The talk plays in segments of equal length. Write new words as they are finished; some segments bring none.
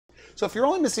So if you're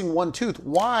only missing one tooth,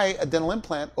 why a dental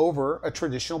implant over a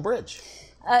traditional bridge?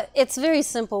 It's very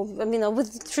simple. I mean,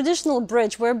 with traditional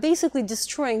bridge, we're basically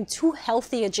destroying two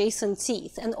healthy adjacent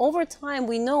teeth. And over time,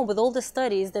 we know with all the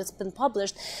studies that's been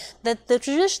published that the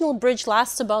traditional bridge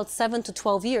lasts about 7 to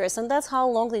 12 years. And that's how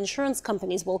long the insurance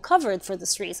companies will cover it for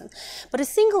this reason. But a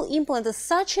single implant is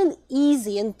such an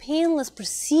easy and painless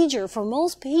procedure for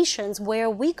most patients where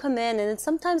we come in, and it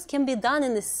sometimes can be done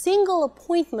in a single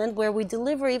appointment where we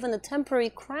deliver even a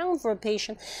temporary crown for a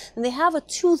patient and they have a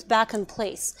tooth back in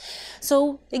place.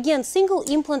 So again, single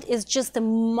implant is just a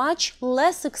much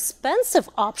less expensive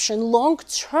option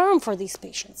long-term for these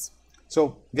patients.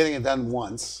 So getting it done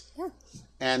once. Yeah.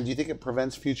 And do you think it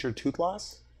prevents future tooth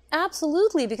loss?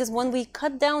 Absolutely, because when we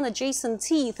cut down adjacent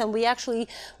teeth and we actually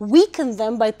weaken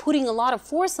them by putting a lot of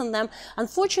force on them,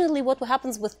 unfortunately what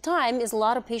happens with time is a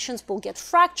lot of patients will get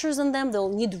fractures in them, they'll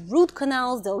need root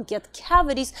canals, they'll get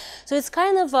cavities. So it's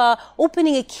kind of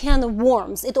opening a can of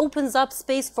worms. It opens up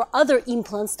space for other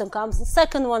implants to come, the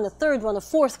second one, a third one, a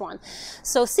fourth one.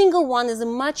 So single one is a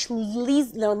much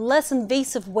less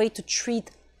invasive way to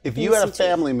treat. If you had a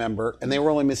family member and they were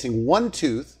only missing one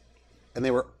tooth, and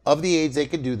they were of the age they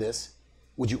could do this,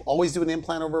 would you always do an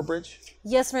implant over a bridge?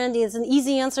 Yes, Randy, it's an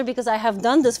easy answer because I have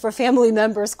done this for family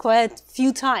members quite a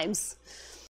few times.